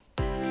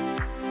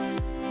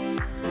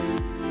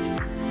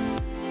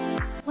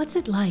What's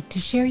it like to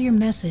share your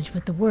message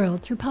with the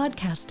world through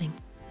podcasting?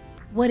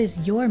 What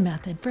is your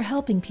method for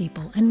helping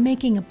people and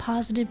making a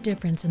positive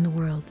difference in the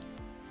world?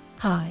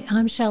 Hi,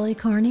 I'm Shelley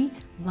Carney,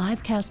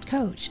 livecast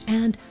coach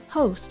and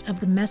host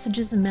of the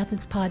Messages and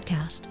Methods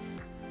podcast.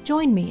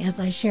 Join me as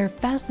I share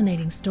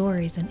fascinating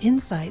stories and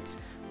insights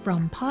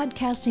from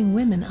podcasting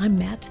women I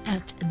met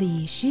at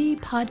the She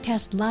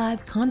Podcast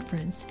Live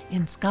conference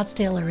in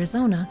Scottsdale,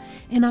 Arizona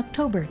in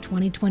October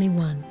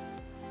 2021.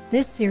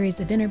 This series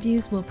of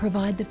interviews will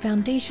provide the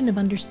foundation of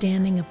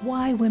understanding of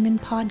why women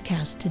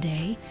podcast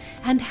today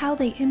and how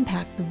they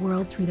impact the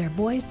world through their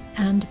voice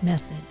and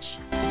message.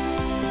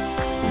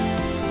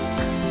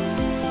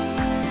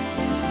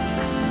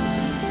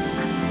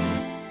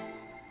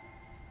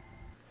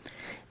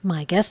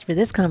 My guest for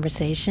this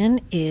conversation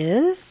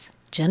is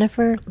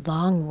Jennifer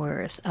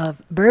Longworth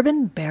of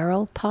Bourbon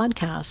Barrel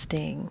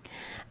Podcasting.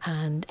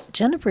 And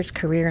Jennifer's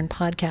career in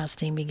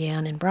podcasting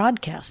began in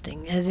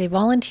broadcasting as a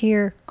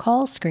volunteer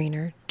call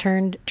screener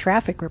turned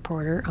traffic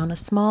reporter on a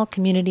small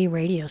community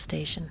radio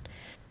station.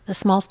 The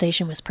small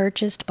station was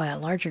purchased by a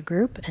larger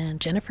group,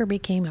 and Jennifer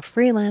became a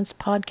freelance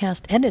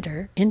podcast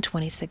editor in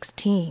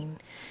 2016.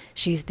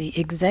 She's the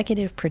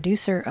executive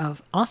producer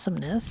of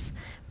Awesomeness,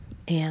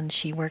 and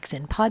she works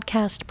in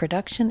podcast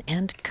production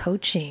and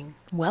coaching.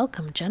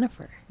 Welcome,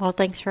 Jennifer. Well,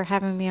 thanks for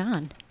having me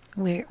on.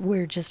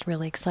 We're just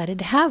really excited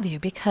to have you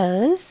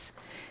because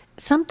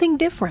something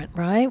different,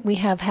 right? We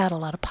have had a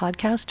lot of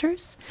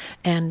podcasters,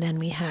 and then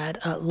we had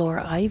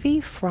Laura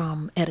Ivy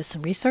from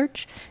Edison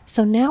Research.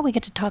 So now we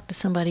get to talk to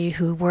somebody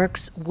who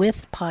works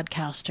with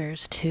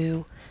podcasters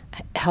to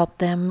help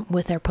them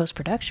with their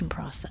post-production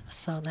process.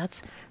 So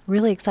that's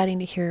really exciting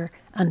to hear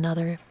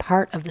another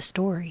part of the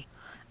story.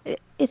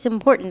 It's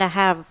important to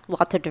have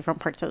lots of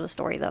different parts of the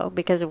story, though,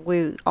 because if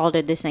we all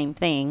did the same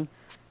thing,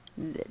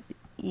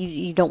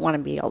 you don't want to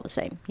be all the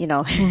same, you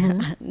know.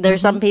 Mm-hmm.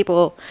 There's some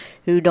people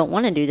who don't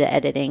want to do the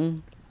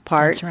editing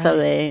part, right. So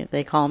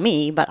they call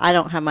me, but I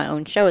don't have my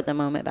own show at the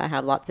moment, but I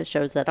have lots of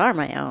shows that are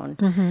my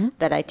own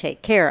that I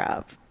take care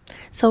of.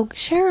 So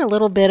share a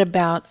little bit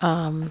about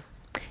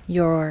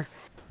your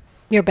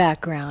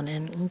background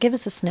and give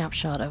us a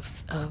snapshot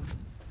of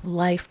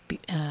life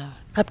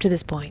up to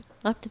this point.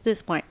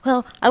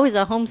 Well, I was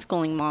a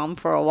homeschooling mom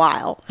for a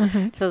while.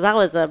 So that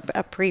was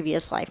a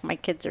previous life. My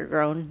kids are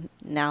grown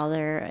now.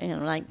 They're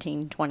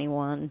 19,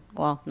 21.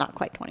 Well, not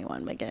quite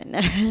 21, but getting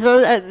there.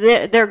 So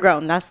they're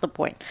grown. That's the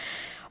point.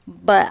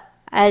 But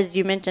as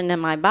you mentioned in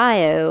my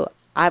bio,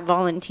 I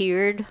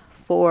volunteered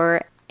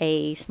for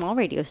a small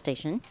radio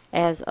station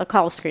as a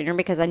call screener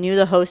because I knew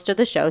the host of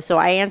the show. So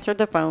I answered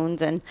the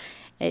phones and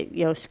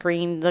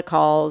screened the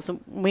calls.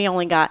 We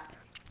only got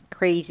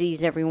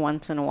crazies every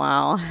once in a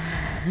while.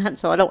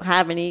 So I don't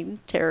have any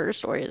terror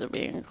stories of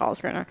being a call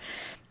screener.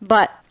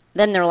 But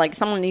then they're like,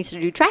 someone needs to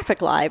do traffic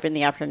live in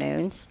the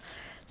afternoons.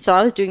 So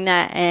I was doing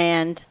that,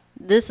 and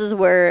this is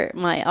where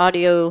my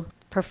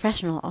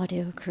professional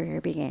audio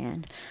career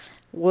began.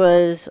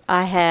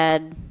 I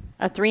had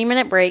a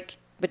 3-minute break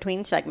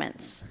between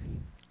segments.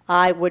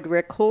 I would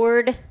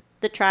record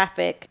the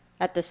traffic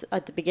at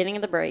the beginning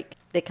of the break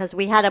because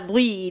we had a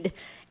bleed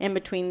in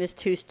between these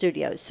two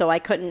studios. So I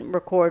couldn't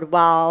record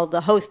while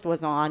the host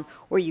was on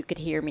or you could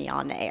hear me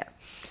on the air.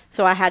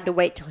 So I had to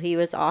wait till he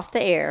was off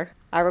the air.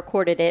 I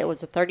recorded it. It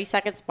was a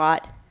 30-second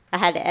spot. I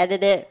had to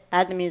edit it,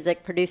 add the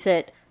music, produce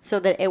it so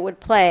that it would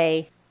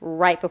play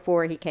right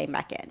before he came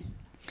back in.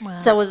 Wow.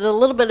 So it was a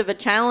little bit of a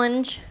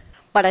challenge,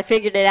 but I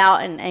figured it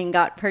out and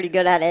got pretty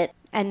good at it.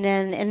 And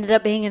then ended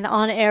up being an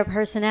on-air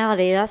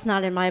personality. That's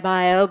not in my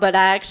bio, but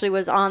I actually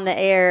was on the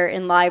air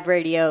in live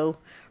radio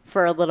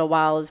for a little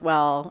while as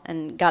well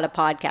and got a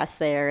podcast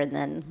there and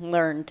then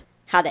learned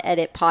how to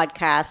edit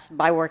podcasts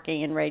by working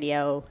in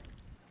radio.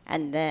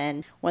 And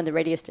then when the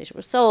radio station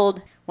was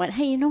sold, went,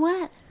 hey, you know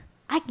what?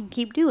 I can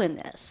keep doing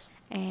this.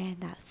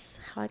 And that's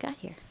how I got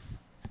here.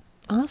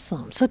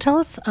 Awesome. So tell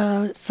us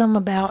some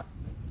about,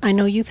 I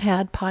know you've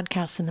had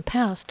podcasts in the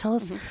past. Tell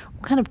us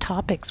what kind of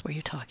topics were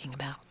you talking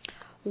about?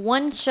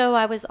 One show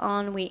I was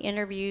on, we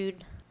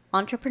interviewed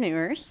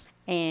entrepreneurs.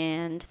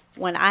 And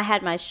when I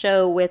had my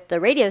show with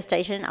the radio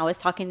station, I was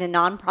talking to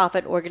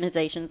nonprofit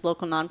organizations,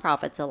 local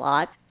nonprofits a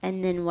lot.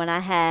 And then when I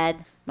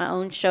had my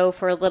own show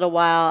for a little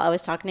while, I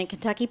was talking to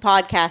Kentucky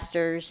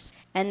podcasters.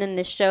 And then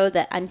the show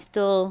that I'm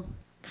still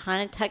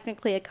kind of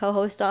technically a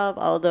co-host of,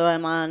 although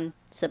I'm on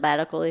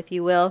sabbatical, if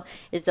you will,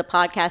 is the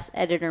Podcast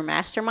Editor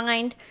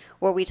Mastermind,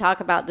 where we talk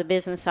about the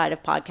business side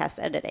of podcast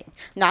editing.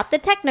 Not the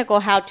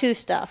technical how-to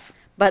stuff,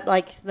 but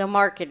like the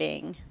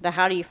marketing, the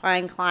how do you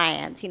find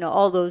clients,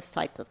 all those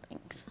types of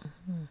things.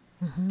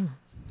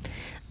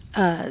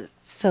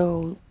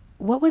 So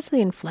what was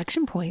the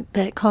inflection point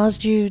that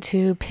caused you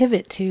to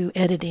pivot to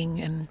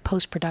editing and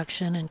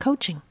post-production and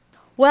coaching?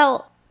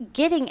 Well,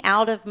 getting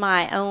out of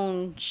my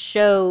own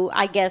show,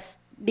 I guess,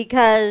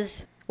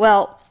 because,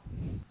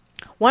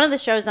 one of the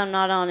shows I'm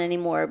not on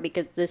anymore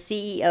because the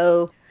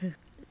CEO,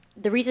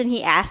 the reason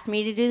he asked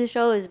me to do the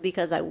show is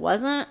because I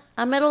wasn't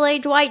a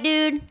middle-aged white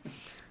dude.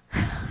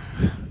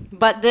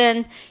 But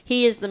then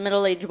he, is the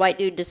middle-aged white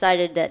dude,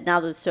 decided that now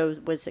the show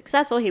was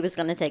successful, he was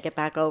going to take it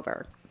back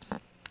over.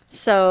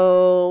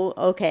 So,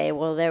 okay,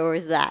 well, there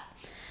was that.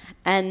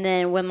 And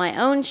then with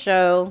my own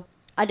show,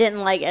 I didn't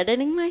like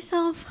editing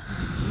myself.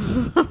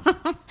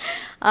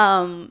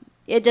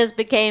 It just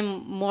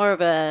became more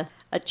of a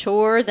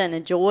chore than a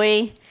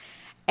joy.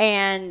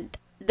 And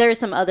there's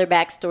some other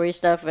backstory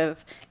stuff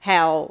of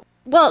how,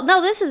 well,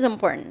 no, this is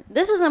important.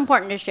 This is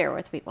important to share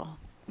with people.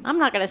 I'm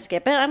not going to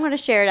skip it. I'm going to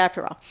share it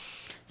after all.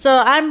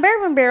 So I'm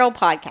Bourbon Barrel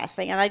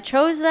Podcasting, and I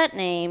chose that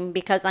name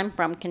because I'm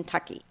from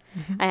Kentucky.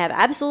 Mm-hmm. I have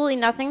absolutely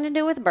nothing to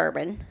do with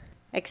bourbon,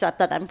 except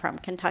that I'm from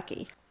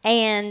Kentucky.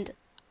 And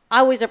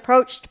I was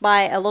approached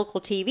by a local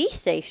TV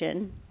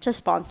station to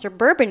sponsor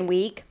Bourbon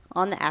Week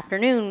on the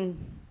afternoon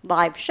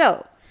live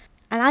show.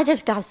 And I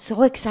just got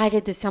so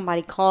excited that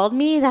somebody called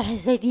me that I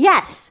said,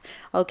 yes.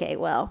 Okay,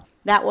 well,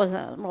 that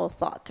wasn't well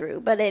thought through.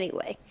 But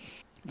anyway,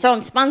 so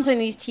I'm sponsoring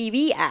these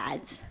TV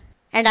ads.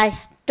 And I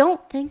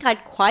don't think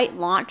I'd quite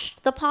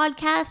launched the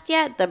podcast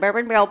yet. The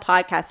Bourbon Barrel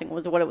Podcasting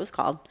was what it was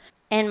called.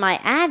 And my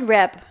ad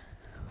rep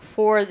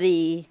for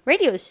the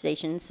radio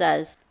station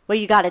says, well,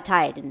 you got to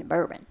tie it into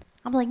bourbon.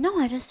 I'm like, no,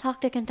 I just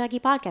talked to Kentucky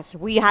Podcaster.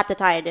 Well, you have to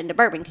tie it into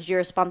bourbon because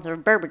you're a sponsor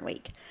of Bourbon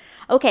Week.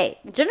 Okay,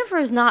 Jennifer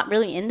is not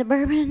really into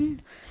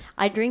bourbon.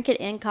 I drink it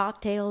in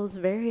cocktails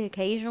very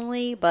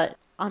occasionally, but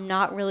I'm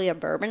not really a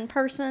bourbon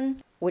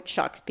person, which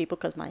shocks people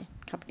because my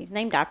company's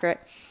named after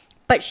it.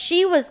 But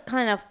she was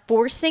kind of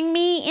forcing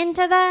me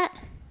into that,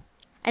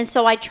 and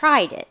so I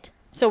tried it.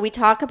 So we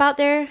talk about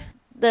the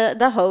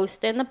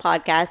host and the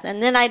podcast,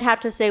 and then I'd have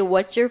to say,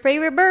 what's your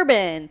favorite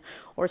bourbon?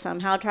 Or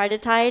somehow try to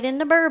tie it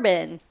into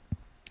bourbon.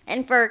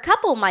 And for a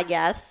couple of my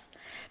guests,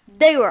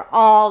 they were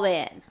all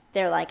in.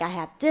 They're like, I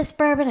have this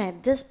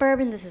bourbon, this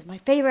is my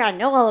favorite, I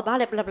know all about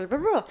it, blah, blah, blah,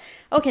 blah.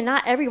 Okay,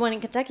 not everyone in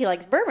Kentucky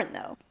likes bourbon,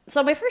 though.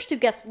 So my first two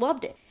guests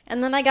loved it.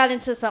 And then I got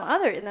into some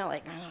other, and they're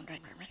like, I don't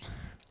drink bourbon.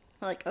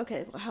 I'm like,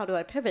 okay, well, how do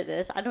I pivot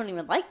this? I don't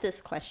even like this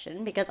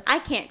question because I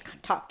can't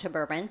talk to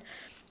bourbon.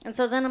 And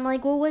so then I'm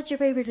like, well, what's your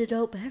favorite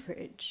adult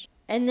beverage?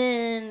 And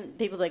then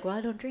people are like, well,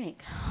 I don't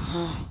drink.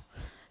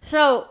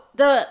 So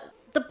the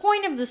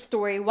point of the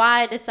story,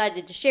 why I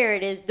decided to share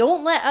it, is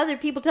don't let other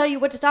people tell you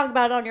what to talk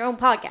about on your own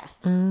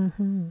podcast.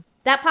 Mm-hmm.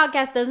 That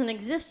podcast doesn't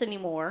exist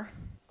anymore,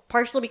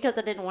 partially because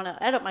I didn't want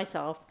to edit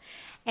myself,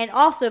 and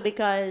also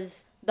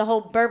because the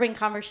whole bourbon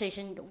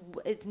conversation,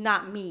 it's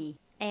not me,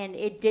 and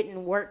it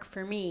didn't work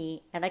for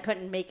me, and I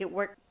couldn't make it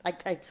work. I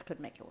just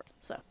couldn't make it work.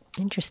 So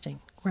interesting,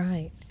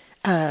 right?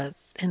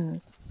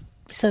 And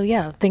so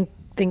yeah, think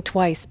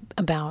twice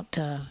about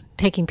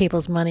taking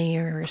people's money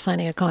or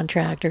signing a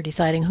contract or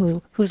deciding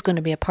who's going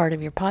to be a part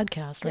of your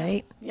podcast,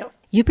 right? Yep.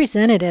 You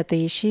presented at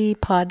the She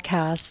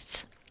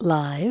Podcasts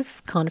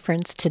Live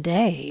conference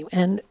today,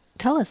 and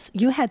tell us,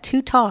 you had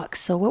 2 talks.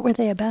 So what were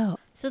they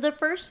about? So the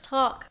first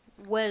talk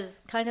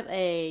was kind of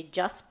a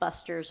Just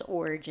Busters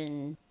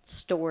origin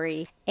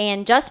story.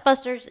 And Just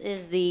Busters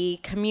is the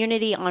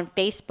community on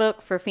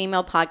Facebook for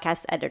female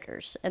podcast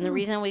editors. And the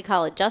reason we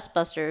call it Just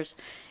Busters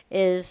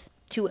is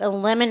to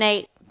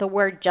eliminate the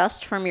word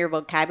just from your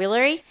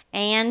vocabulary,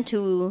 and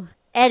to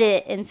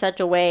edit in such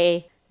a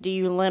way do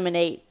you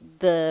eliminate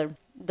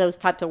those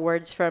types of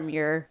words from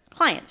your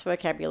clients'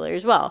 vocabulary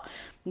as well.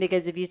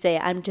 Because if you say,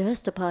 I'm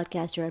just a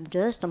podcaster, I'm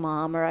just a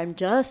mom, or I'm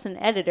just an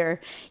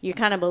editor, you're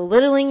kind of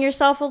belittling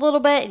yourself a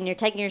little bit and you're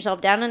taking yourself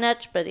down a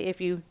notch. But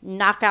if you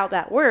knock out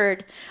that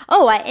word,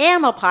 oh, I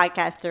am a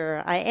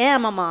podcaster, I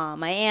am a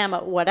mom, I am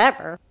a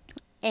whatever.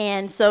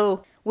 And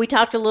so we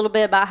talked a little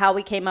bit about how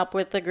we came up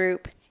with the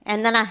group.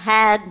 And then I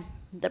had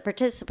the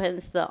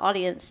participants, the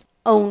audience,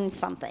 own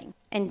something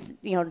and,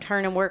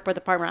 turn and work with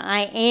the partner.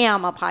 I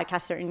am a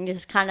podcaster, and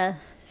just kind of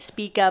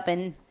speak up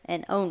and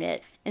own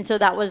it. And so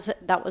that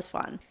was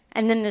fun.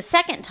 And then the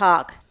second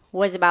talk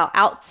was about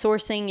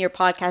outsourcing your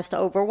podcast to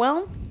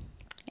Overwhelm.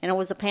 And it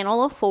was a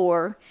panel of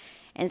 4.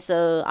 And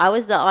so I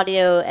was the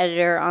audio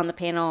editor on the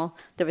panel.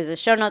 There was a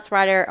show notes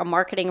writer, a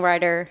marketing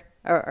writer,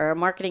 or a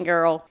marketing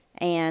girl,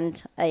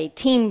 and a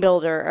team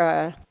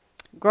builder,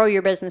 grow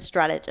your business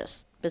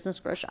strategist.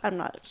 Business growth. I'm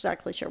not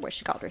exactly sure what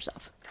she called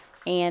herself.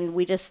 And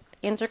we just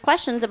answered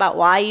questions about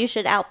why you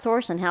should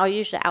outsource and how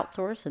you should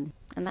outsource and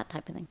that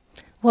type of thing.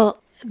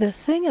 Well, the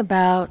thing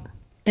about,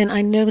 and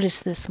I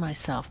noticed this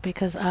myself,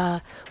 because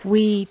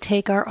we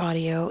take our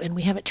audio and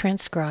we have it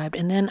transcribed,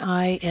 and then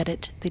I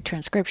edit the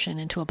transcription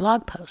into a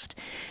blog post.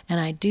 And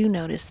I do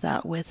notice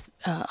that with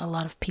a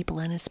lot of people,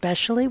 and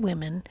especially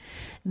women,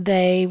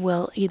 they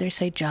will either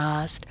say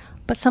just,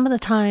 but some of the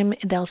time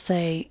they'll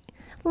say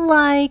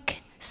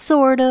like,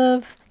 sort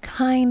of,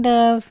 kind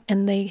of,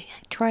 and they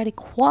try to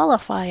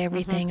qualify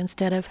everything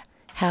instead of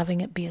having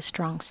it be a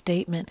strong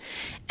statement.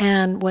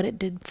 And what it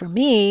did for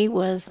me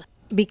was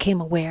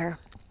became aware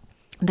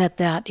that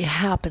it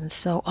happens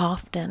so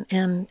often,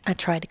 and I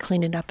tried to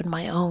clean it up in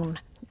my own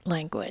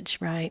language,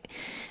 right?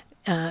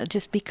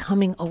 Just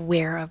becoming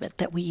aware of it,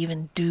 that we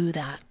even do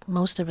that.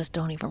 Most of us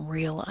don't even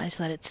realize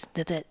that it's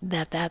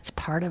that's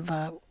part of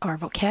our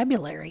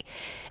vocabulary,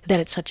 that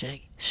it's such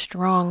a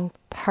strong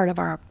part of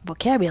our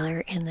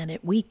vocabulary, and then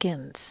it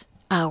weakens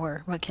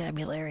our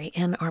vocabulary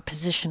and our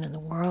position in the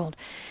world.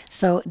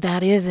 So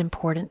that is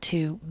important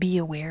to be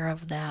aware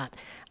of that.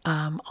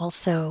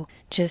 Also,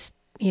 just,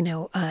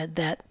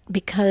 that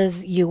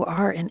because you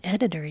are an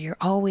editor, you're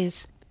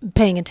always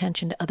paying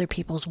attention to other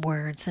people's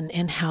words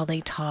and how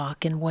they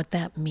talk and what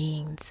that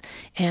means,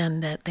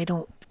 and that they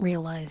don't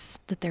realize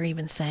that they're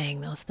even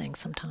saying those things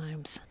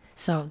sometimes.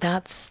 So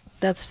that's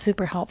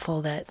super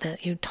helpful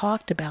that you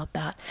talked about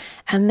that.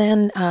 And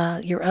then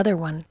your other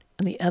one,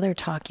 the other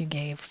talk you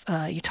gave,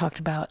 you talked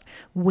about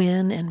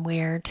when and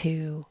where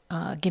to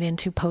get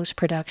into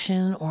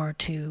post-production or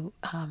to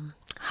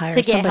hire to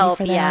get somebody help,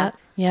 for that.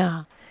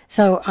 Yeah.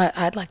 So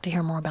I'd like to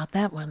hear more about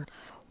that one.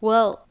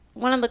 Well,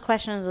 one of the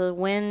questions is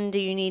when do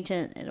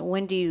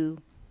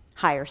you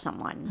hire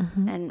someone?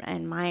 Mm-hmm.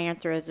 And my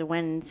answer is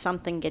when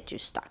something gets you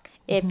stuck.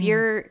 If mm-hmm.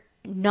 you're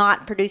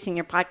not producing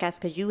your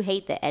podcast because you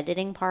hate the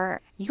editing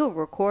part, you'll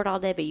record all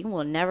day, but you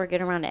will never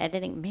get around to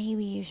editing,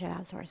 maybe you should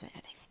outsource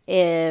editing.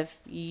 If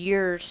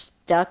you're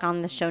stuck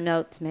on the show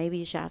notes, maybe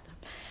you should outsource.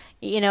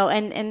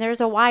 And there's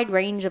a wide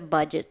range of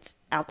budgets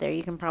out there.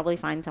 You can probably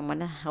find someone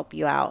to help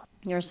you out.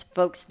 There's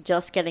folks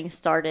just getting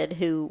started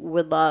who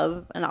would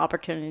love an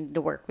opportunity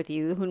to work with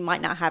you, who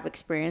might not have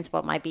experience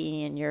but might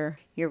be in your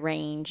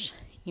range,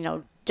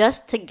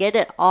 just to get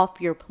it off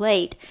your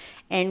plate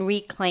and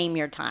reclaim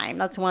your time.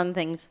 That's one of the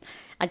things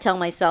I tell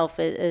myself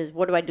is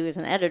what do I do as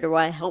an editor?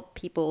 Well, I help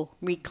people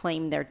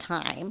reclaim their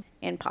time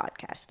in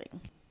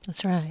podcasting.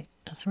 That's right.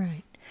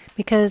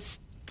 Because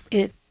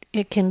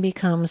it can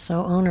become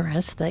so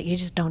onerous that you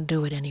just don't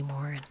do it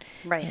anymore.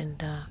 Right.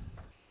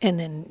 And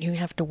then you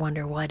have to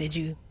wonder, why did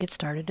you get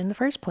started in the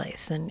first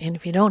place? And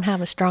if you don't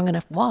have a strong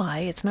enough why,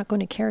 it's not going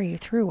to carry you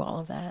through all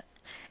of that.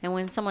 And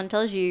when someone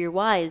tells you your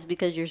why is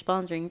because you're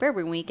sponsoring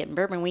Bourbon Week and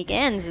Bourbon Week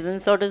ends, and then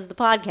so does the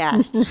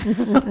podcast.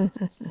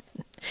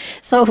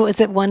 So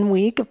is it 1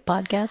 week of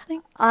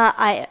podcasting?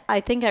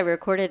 I think I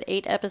recorded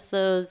 8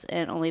 episodes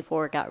and only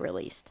 4 got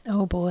released.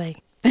 Oh, boy.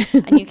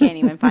 And you can't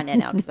even find it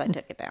now because I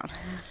took it down.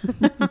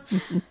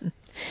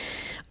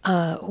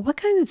 What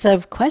kinds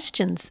of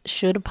questions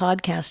should a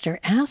podcaster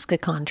ask a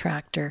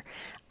contractor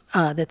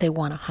that they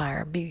want to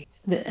hire?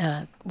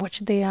 What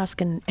should they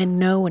ask and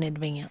know in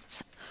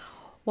advance?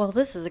 Well,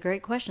 this is a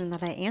great question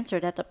that I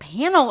answered at the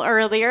panel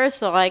earlier,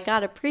 so I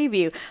got a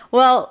preview.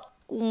 Well,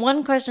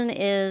 one question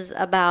is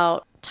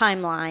about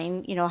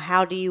timeline.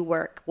 How do you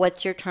work?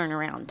 What's your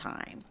turnaround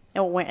time?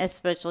 And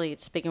especially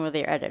speaking with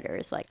your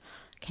editors, like,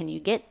 can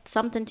you get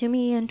something to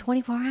me in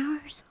 24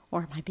 hours?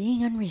 Or am I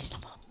being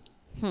unreasonable?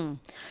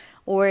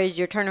 Or is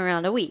your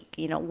turnaround a week?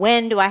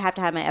 When do I have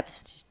to have my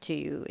episodes to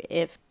you?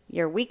 If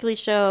your weekly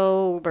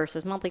show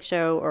versus monthly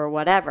show or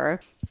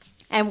whatever.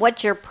 And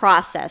what's your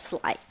process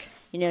like?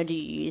 Do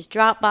you use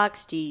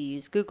Dropbox? Do you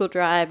use Google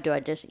Drive? Do I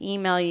just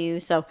email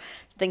you? So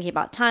thinking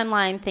about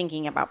timeline,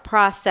 thinking about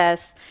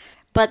process.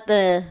 But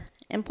the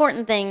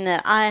important thing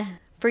that I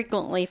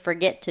frequently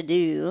forget to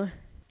do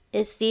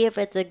is see if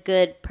it's a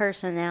good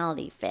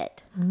personality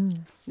fit.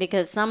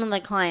 Because some of the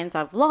clients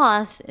I've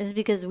lost is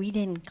because we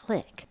didn't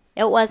click.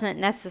 It wasn't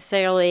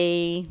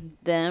necessarily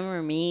them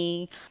or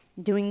me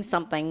doing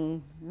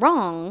something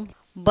wrong,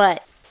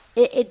 but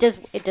it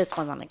just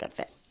wasn't a good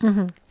fit.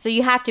 Mm-hmm. So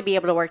you have to be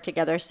able to work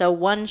together. So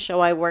one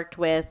show I worked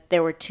with,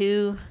 there were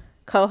 2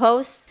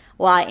 co-hosts.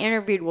 Well, I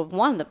interviewed with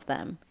one of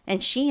them,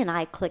 and she and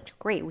I clicked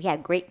great. We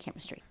had great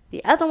chemistry.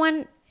 The other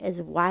one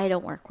is why I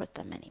don't work with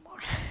them anymore.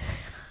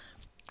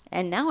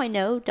 And now I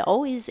know to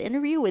always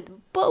interview with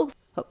both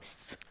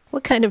hosts.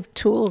 What kind of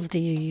tools do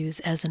you use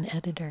as an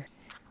editor?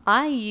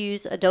 I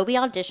use Adobe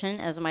Audition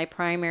as my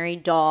primary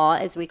DAW,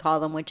 as we call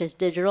them, which is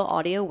Digital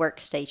Audio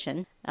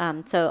Workstation.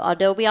 So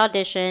Adobe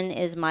Audition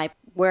is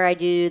where I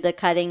do the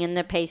cutting and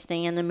the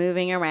pasting and the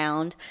moving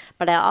around.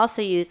 But I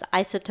also use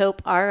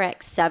Isotope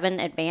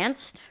RX7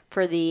 Advanced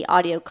for the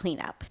audio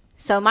cleanup.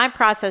 So my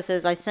process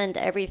is I send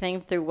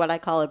everything through what I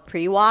call a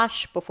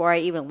pre-wash before I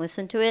even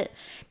listen to it,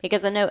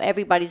 because I know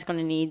everybody's going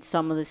to need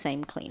some of the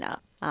same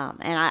cleanup.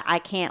 And I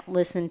can't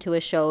listen to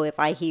a show if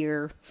I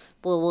hear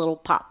the little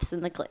pops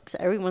and the clicks.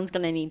 Everyone's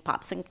going to need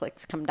pops and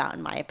clicks come down,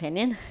 in my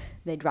opinion.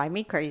 They drive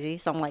me crazy.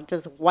 So I'm like,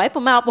 just wipe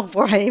them out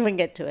before I even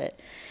get to it.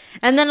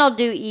 And then I'll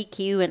do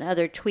EQ and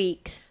other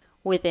tweaks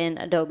within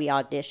Adobe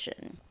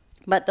Audition.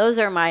 But those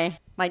are my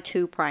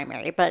 2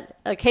 primary. But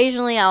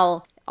occasionally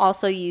I'll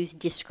also use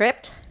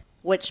Descript,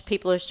 which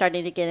people are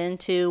starting to get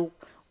into,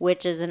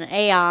 which is an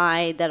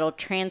AI that'll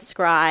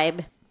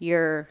transcribe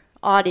your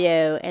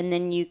audio, and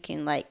then you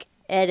can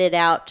edit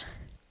out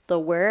the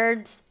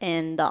words,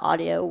 and the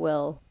audio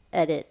will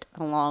edit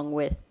along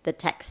with the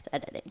text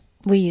editing.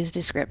 We use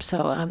Descript,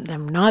 so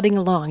I'm nodding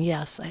along.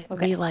 Yes,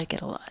 we like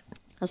it a lot. I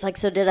was like,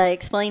 so did I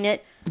explain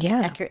it?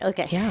 Yeah. Accurate?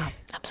 Okay. Yeah,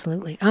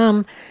 absolutely.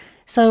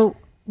 So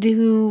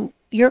do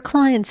your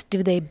clients,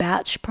 do they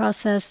batch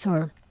process,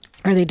 or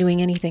are they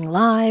doing anything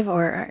live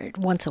or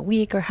once a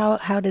week, or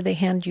how do they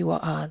hand you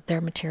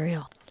their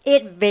material?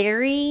 It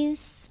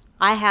varies.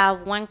 I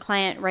have one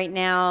client right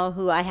now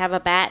who I have a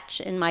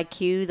batch in my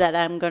queue that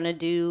I'm going to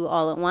do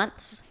all at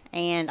once.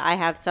 And I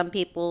have some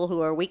people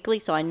who are weekly,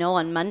 so I know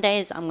on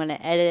Mondays I'm going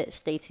to edit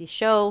Stacy's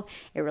show.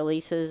 It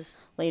releases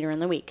later in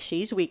the week.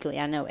 She's weekly.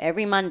 I know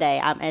every Monday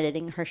I'm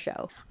editing her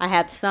show. I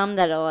have some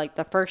that are like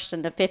the 1st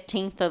and the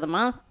 15th of the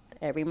month,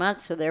 every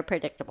month, so they're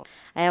predictable.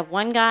 I have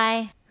one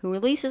guy who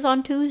releases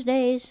on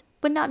Tuesdays,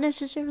 but not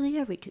necessarily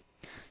every Tuesday.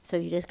 So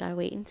you just got to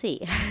wait and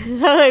see.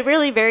 So it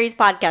really varies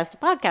podcast to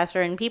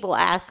podcaster, and people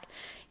ask,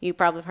 you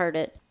probably have heard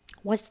it,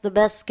 what's the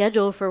best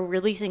schedule for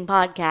releasing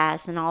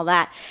podcasts and all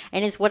that?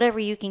 And it's whatever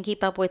you can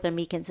keep up with and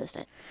be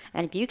consistent.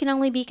 And if you can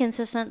only be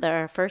consistent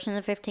the 1st and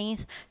the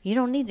 15th, you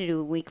don't need to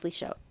do a weekly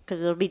show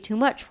because it'll be too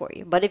much for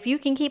you. But if you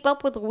can keep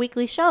up with a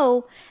weekly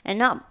show and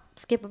not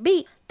skip a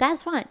beat,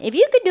 that's fine. If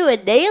you could do a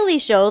daily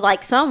show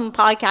like some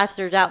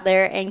podcasters out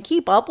there and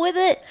keep up with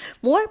it,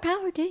 more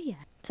power to you.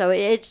 So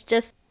it's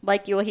just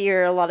like you'll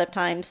hear a lot of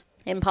times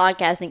in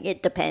podcasting,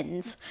 it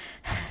depends.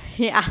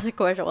 You ask a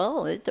question,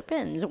 well, it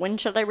depends. When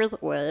should I release?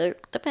 Well,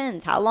 it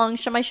depends. How long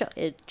should my show?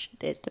 It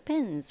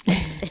depends.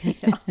 You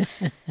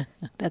know?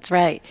 That's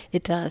right.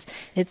 It does.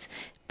 It's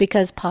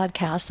because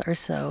podcasts are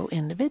so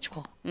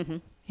individual. Mm-hmm.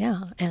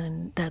 Yeah,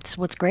 and that's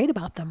what's great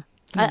about them.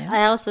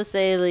 I also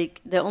say,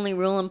 like, the only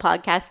rule in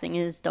podcasting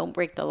is don't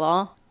break the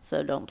law.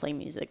 So don't play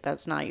music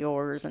that's not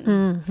yours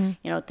and,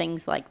 you know,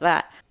 things like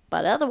that.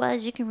 But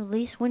otherwise, you can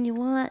release when you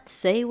want,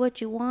 say what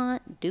you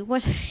want, do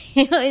what,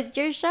 you know, it's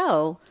your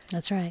show.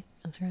 That's right.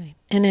 That's right.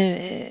 And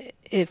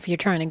if you're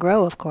trying to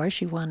grow, of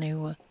course, you want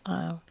to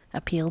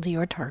appeal to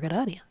your target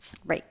audience.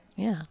 Right.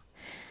 Yeah.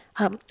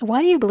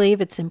 Why do you believe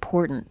it's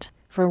important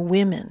for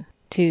women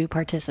to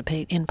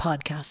participate in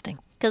podcasting?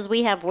 Because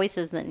we have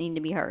voices that need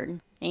to be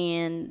heard.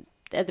 And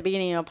at the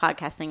beginning of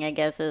podcasting, I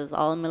guess, is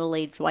all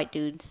middle-aged white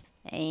dudes.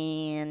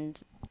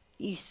 And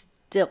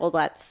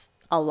that's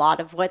a lot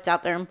of what's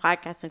out there in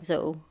podcasting.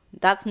 So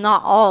that's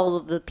not all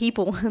of the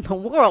people in the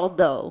world,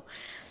 though.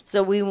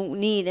 So we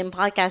need in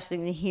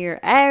podcasting to hear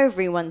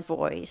everyone's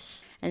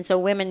voice. And so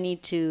women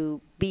need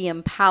to be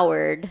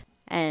empowered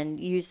and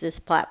use this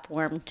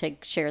platform to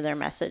share their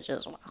message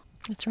as well.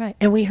 That's right.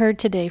 And we heard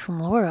today from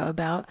Laura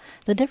about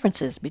the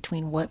differences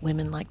between what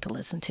women like to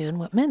listen to and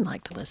what men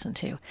like to listen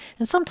to.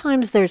 And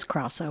sometimes there's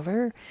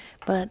crossover,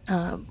 but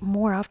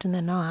more often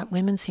than not,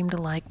 women seem to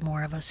like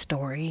more of a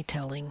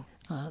storytelling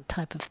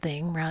type of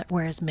thing, right?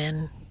 Whereas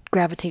men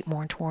gravitate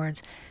more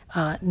towards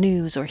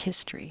news or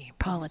history,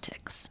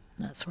 politics,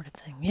 that sort of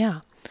thing. Yeah.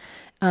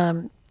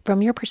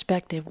 From your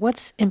perspective,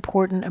 what's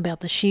important about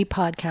the She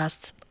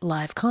Podcasts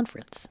live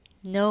conference?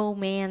 No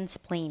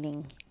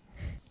mansplaining.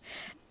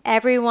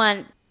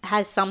 Everyone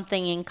has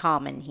something in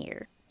common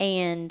here.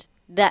 And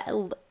that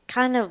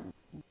kind of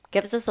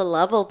gives us a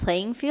level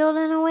playing field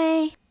in a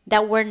way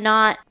that we're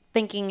not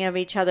thinking of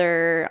each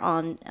other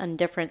on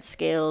different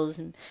scales,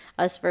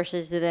 us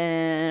versus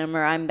them,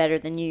 or I'm better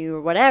than you,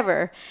 or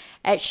whatever.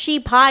 At She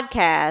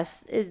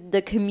Podcasts,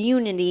 the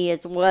community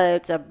is what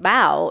it's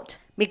about,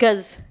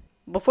 because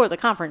before the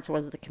conference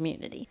was the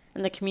community,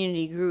 and the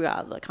community grew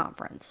out of the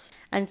conference.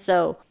 And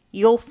so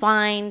you'll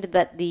find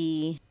that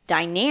the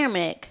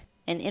dynamic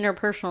and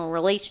interpersonal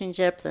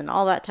relationships and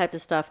all that type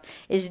of stuff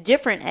is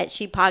different at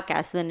She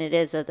Podcasts than it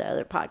is at the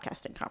other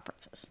podcasting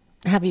conferences.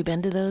 Have you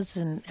been to those,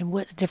 and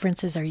what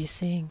differences are you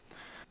seeing?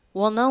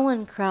 Well, no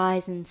one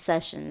cries in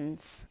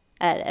sessions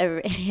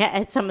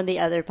at some of the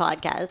other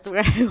podcasts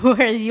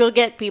where you'll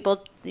get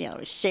people, you know,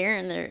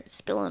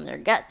 spilling their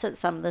guts at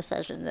some of the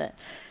sessions that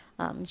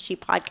She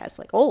Podcasts.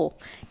 Like, oh,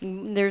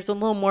 there's a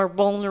little more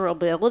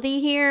vulnerability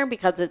here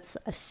because it's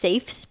a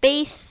safe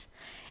space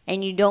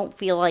and you don't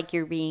feel like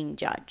you're being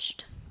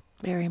judged.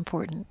 Very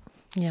important.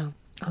 Yeah,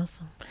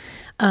 awesome.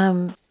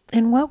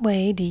 In what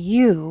way do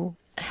you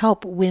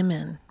help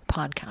women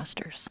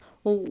podcasters?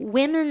 Well,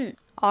 women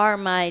are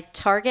my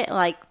target,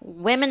 like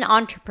women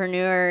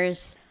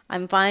entrepreneurs.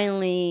 I'm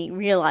finally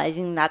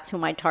realizing that's who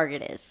my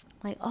target is.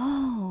 Like,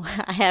 oh,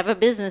 I have a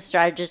business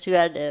strategist who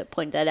had to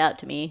point that out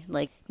to me.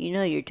 Like, you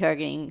know, you're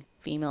targeting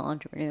female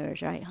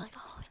entrepreneurs, right? Like,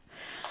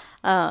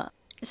 oh.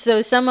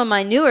 So some of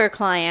my newer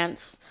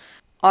clients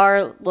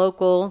are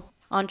local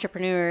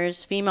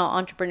entrepreneurs, female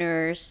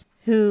entrepreneurs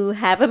who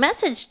have a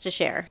message to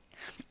share.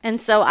 And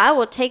so I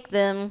will take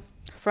them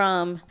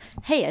from,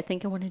 hey, I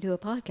think I want to do a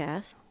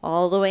podcast,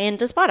 all the way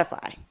into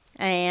Spotify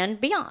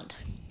and beyond.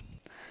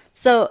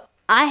 So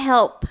I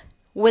help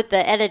with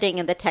the editing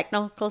and the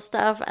technical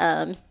stuff.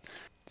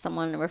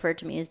 Someone referred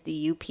to me as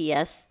the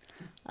UPS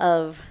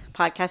of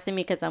podcasting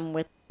because I'm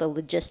with the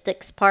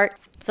logistics part.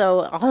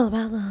 So all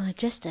about the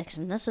logistics,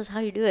 and this is how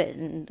you do it.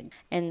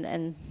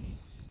 And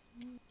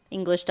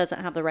English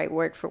doesn't have the right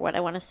word for what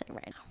I want to say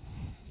right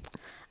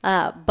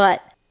now.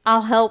 But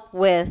I'll help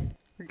with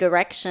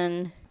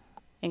direction,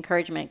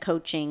 encouragement,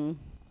 coaching,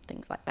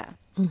 things like that.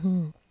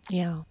 Mm-hmm.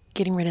 Yeah,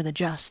 getting rid of the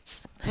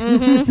justs.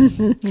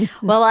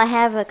 Mm-hmm. Well, I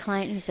have a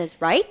client who says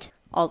right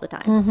all the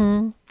time.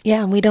 Mm-hmm.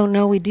 Yeah, and we don't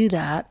know we do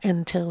that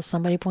until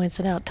somebody points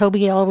it out.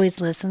 Toby always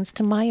listens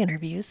to my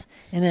interviews,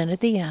 and then at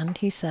the end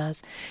he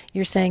says,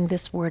 you're saying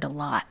this word a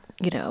lot,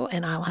 you know,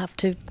 and I'll have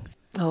to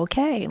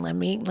Okay, let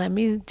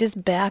me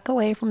just back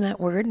away from that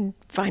word and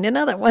find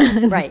another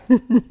one. Right.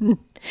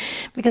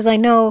 Because I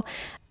know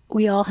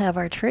we all have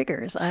our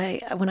triggers.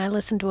 When I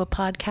listen to a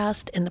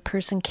podcast and the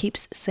person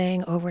keeps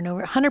saying over and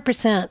over,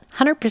 100%,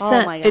 100%,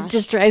 Oh my it gosh.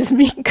 just drives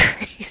me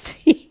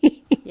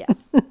crazy. Yeah.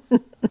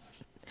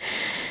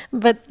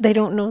 But they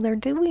don't know they're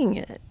doing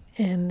it,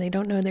 and they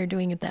don't know they're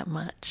doing it that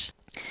much.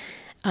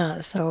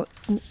 So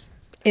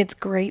it's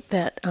great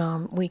that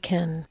we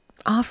can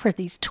offer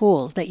these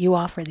tools, that you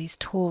offer these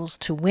tools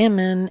to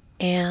women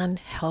and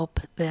help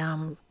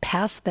them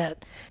pass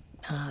that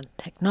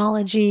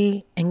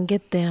technology and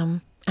get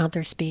them out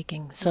there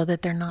speaking so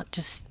that they're not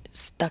just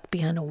stuck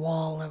behind a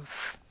wall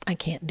of, I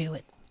can't do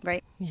it.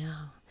 Right.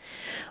 Yeah.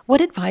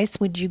 What advice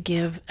would you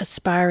give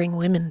aspiring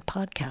women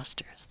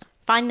podcasters?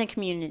 Find the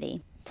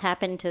community.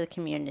 Tap into the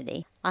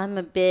community. I'm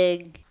a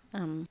big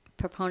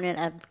proponent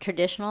of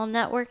traditional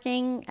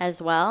networking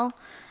as well.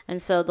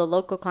 And so the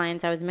local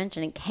clients I was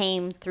mentioning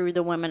came through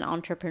the Women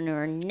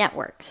Entrepreneur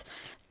Networks,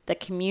 the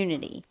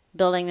community,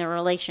 building the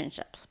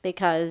relationships,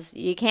 because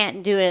you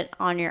can't do it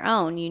on your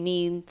own. You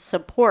need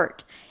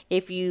support.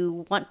 If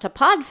you want to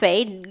pod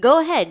fade, go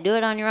ahead, do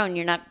it on your own.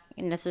 You're not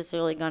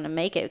necessarily going to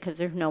make it because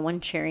there's no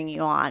one cheering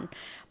you on.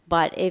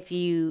 But if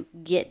you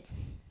get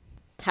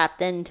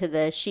tapped into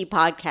the She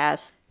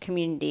Podcast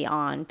community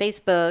on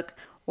Facebook,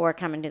 or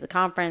coming to the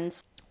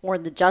conference, or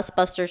the Just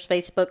Busters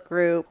Facebook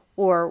group,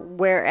 or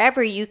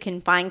wherever you can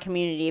find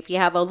community. If you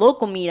have a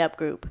local meetup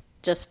group,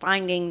 just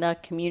finding the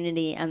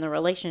community and the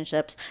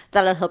relationships,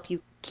 that'll help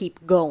you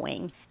keep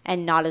going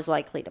and not as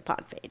likely to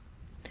pod fade.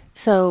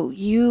 So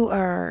you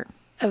are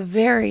a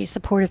very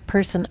supportive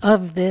person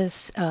of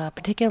this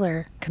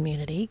particular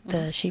community,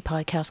 the She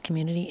Podcast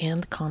community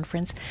and the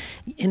conference.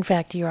 In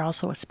fact, you're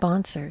also a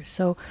sponsor.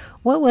 So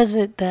what was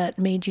it that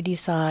made you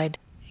decide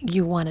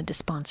you wanted to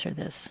sponsor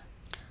this?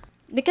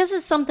 Because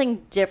it's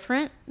something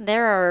different.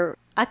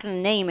 I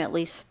can name at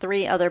least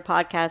 3 other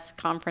podcast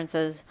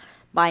conferences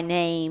by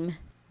name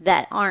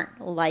that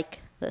aren't like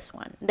this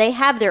one. They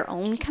have their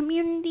own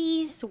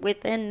communities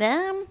within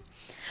them,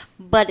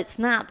 but it's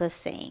not the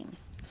same.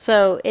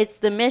 So it's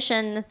the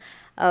mission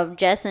of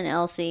Jess and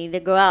Elsie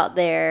to go out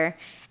there,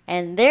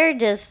 and they're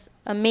just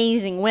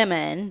amazing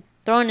women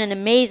throwing an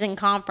amazing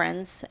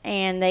conference,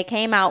 and they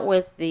came out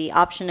with the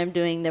option of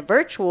doing the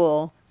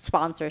virtual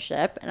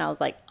sponsorship, and I was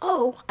like,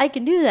 oh, I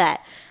can do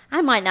that.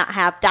 I might not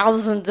have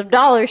thousands of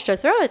dollars to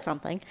throw at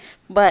something,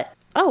 but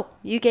oh,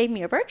 you gave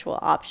me a virtual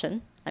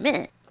option. I'm in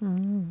it.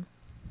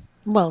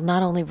 Well,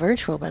 not only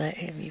virtual, but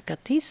you've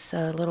got these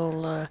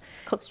little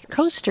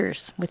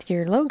coasters with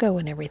your logo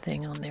and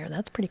everything on there.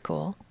 That's pretty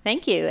cool.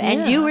 Thank you.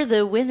 And you were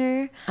the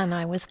winner. And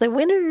I was the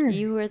winner.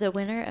 You were the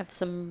winner of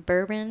some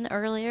bourbon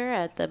earlier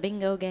at the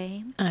bingo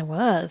game. I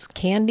was.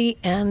 Candy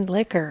and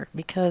liquor,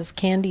 because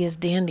candy is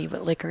dandy,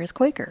 but liquor is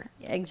Quaker.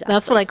 Exactly.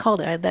 That's what I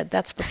called it.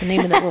 That's what the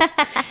name of that little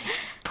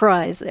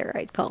prize there,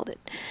 I called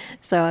it.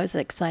 So I was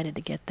excited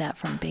to get that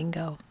from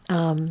bingo.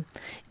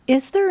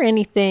 Is there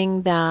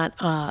anything that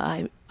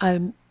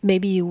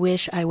maybe you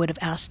wish I would have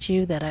asked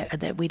you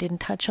that we didn't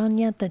touch on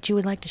yet that you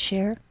would like to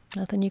share?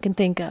 Nothing you can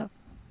think of?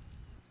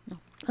 No.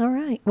 All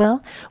right.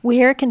 Well,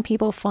 where can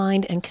people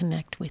find and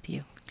connect with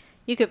you?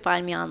 You can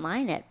find me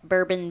online at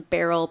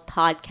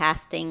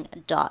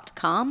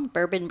bourbonbarrelpodcasting.com,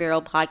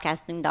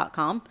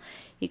 bourbonbarrelpodcasting.com.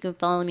 You can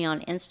follow me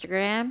on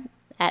Instagram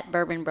at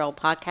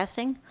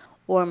bourbonbarrelpodcasting,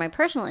 or my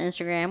personal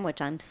Instagram,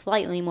 which I'm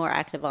slightly more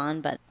active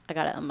on, but I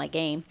got it on my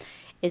game,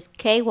 is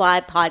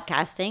KY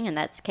Podcasting, and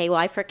that's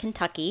KY for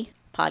Kentucky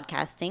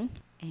Podcasting,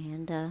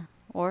 and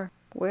or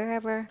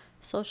wherever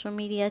social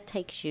media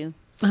takes you.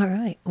 All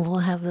right. We'll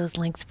have those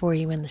links for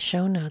you in the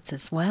show notes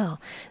as well.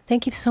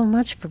 Thank you so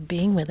much for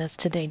being with us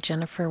today,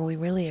 Jennifer. We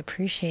really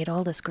appreciate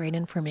all this great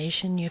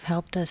information. You've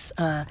helped us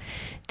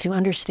to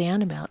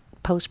understand about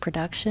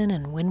post-production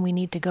and when we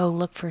need to go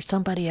look for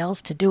somebody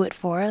else to do it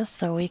for us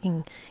so we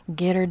can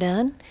get her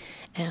done.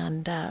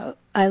 And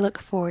I look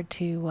forward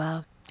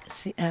to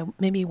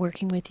maybe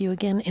working with you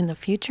again in the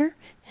future.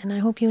 And I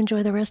hope you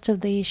enjoy the rest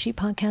of the She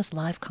Podcast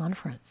Live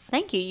Conference.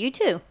 Thank you. You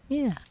too.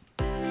 Yeah.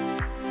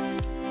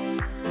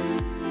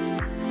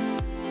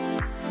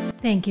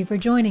 Thank you for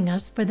joining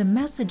us for the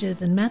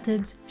Messages and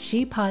Methods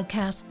She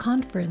Podcast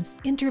Conference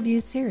interview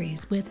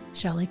series with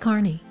Shelley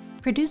Carney,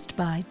 produced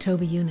by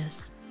Toby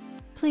Eunice.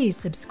 Please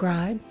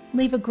subscribe,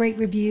 leave a great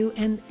review,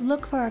 and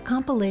look for our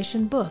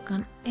compilation book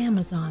on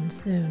Amazon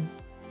soon.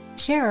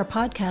 Share our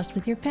podcast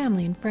with your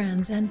family and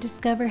friends and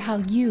discover how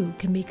you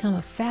can become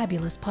a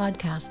fabulous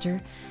podcaster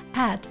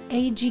at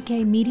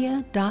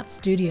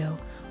agkmedia.studio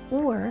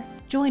or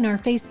join our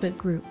Facebook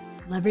group,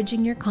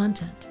 Leveraging Your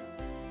Content.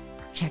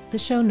 Check the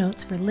show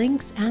notes for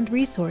links and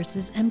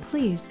resources, and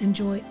please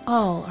enjoy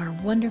all our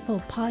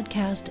wonderful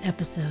podcast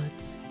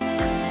episodes.